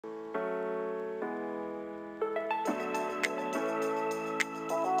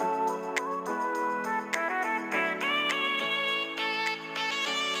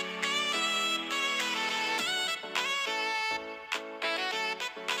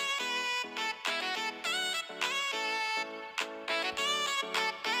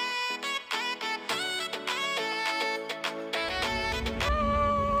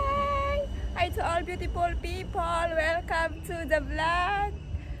all beautiful people, welcome to the vlog.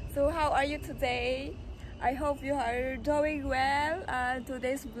 So how are you today? I hope you are doing well.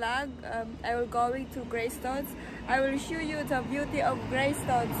 Today's vlog, I will going to Greystones. I will show you the beauty of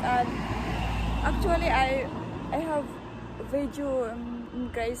Greystones. And actually I have a video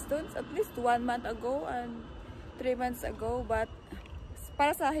in Greystones at least 1 month ago and 3 months ago, but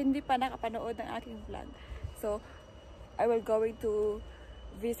para sa hindi pa nakapanood ng aking vlog. So I will going to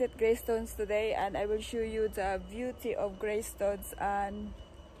visit Greystones today, and I will show you the beauty of Greystones and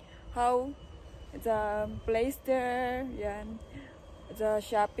how the place there, yan, the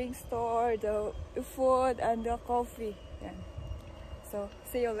shopping store, the food and the coffee. Yan. So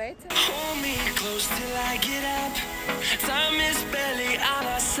see you later. Hold me close till I get up. Time is barely on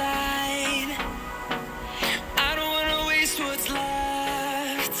our side. I don't wanna waste what's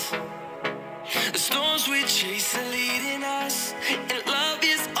left. The storms we chase are leading us, and love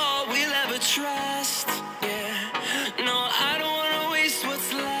is all we'll ever trust. Yeah, no, I don't wanna waste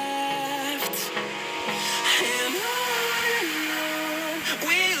what's left. And on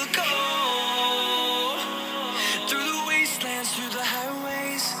we'll go, through the wastelands, through the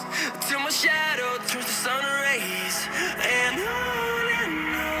highways, till my shadow turns to sun rays. And on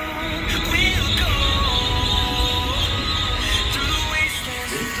we'll go, through the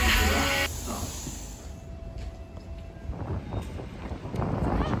wastelands, through the highways.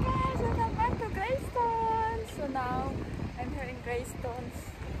 So now I'm here in Greystones.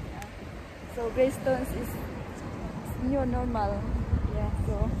 Yeah. So Greystones is new normal. Yeah.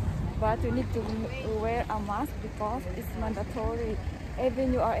 So but you need to wear a mask because it's mandatory.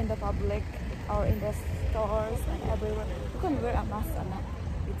 Even you are in the public or in the stores and everywhere, you can wear a mask.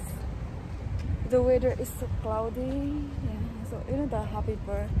 It's the weather is so cloudy. Yeah. So you know the happy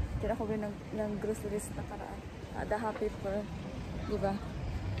per. Tira ko rin ng groceries na karaan. The happy per, diba?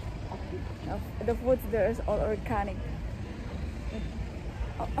 The foods there is all organic.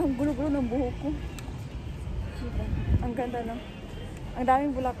 Ang gulo-gulo ng buhok ko. Ang ganda, no? Ang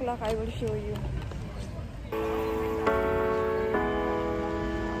daming bulaklak. I will show you.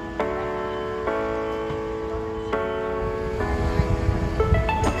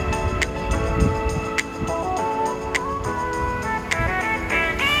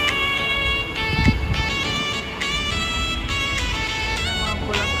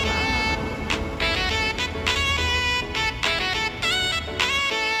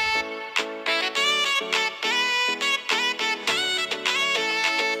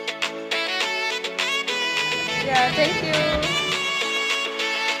 Yeah, thank you.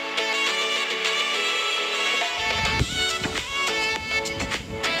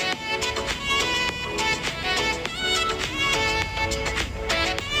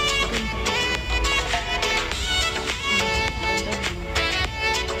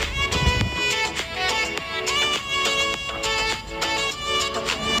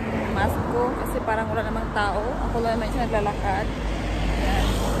 Mask ko kasi parang wala namang tao. Ako lang naman siya naglalakad. Yan.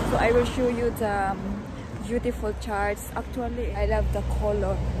 So I will show you the beautiful charts. Actually, I love the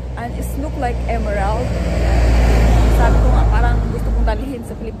color and it look like emerald. Sabi ko nga, parang gusto kong dalhin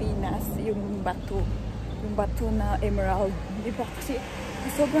sa Pilipinas yung bato na emerald, di ba? Kasi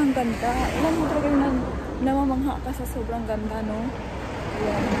sobrang ganda. Alam mo talaga yung namamangha ka sa sobrang ganda, no?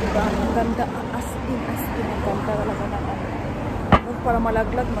 Ayan, di ba? Ang ganda, as in ang ganda talaga na parang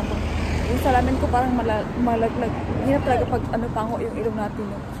malaglag man. Yung salamin ko parang malaglag. Hirap talaga pag pango yung ilong natin,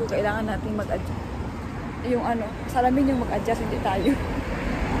 no? So kailangan natin mag-adjust. Yung salamin yung mag-adjust, hindi tayo.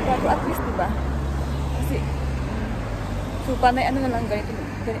 Pero at least, diba? Kasi, so panay na lang ganito,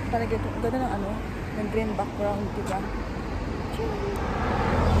 panay ganito, ganda ng ng green background, diba?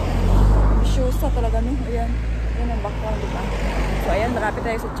 Shosa talaga, no? Ayan, yan ang background, diba? So ayan, marapit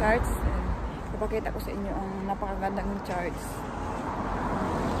tayo sa charts. Ipakita ko sa inyo ang napakagandang charts.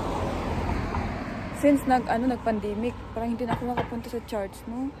 Since nag-pandemic, parang hindi na ako nakapunta sa charts,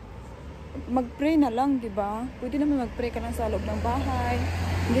 no? Mag-pray na lang, di ba? Pwede naman mag-pray ka lang sa loob ng bahay.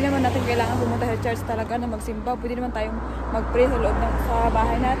 Hindi naman natin kailangan pumunta sa church talaga na magsimba. Pwede naman tayong mag-pray sa loob sa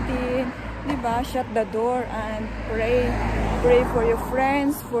bahay natin. Di ba? Shut the door and pray. Pray for your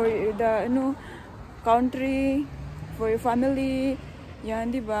friends, for the country, for your family.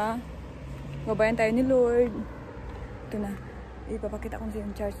 Yan, di ba? Gabayan tayo ni Lord. Ito na. Ipapakita ko sa inyo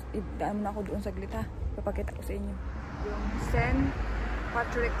yung church. Daan mo na ako doon saglit, ha? Ipapakita ko sa inyo. Yung St.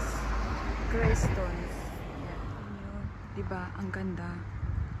 Patrick's Greystones. Yan. Diba? Ang ganda.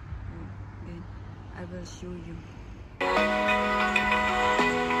 Then, I will show you.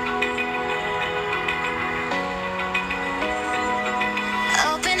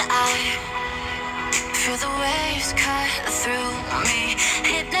 Open eye, feel the waves cut through me,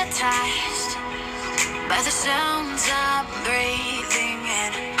 hypnotized by the sounds I'm breathing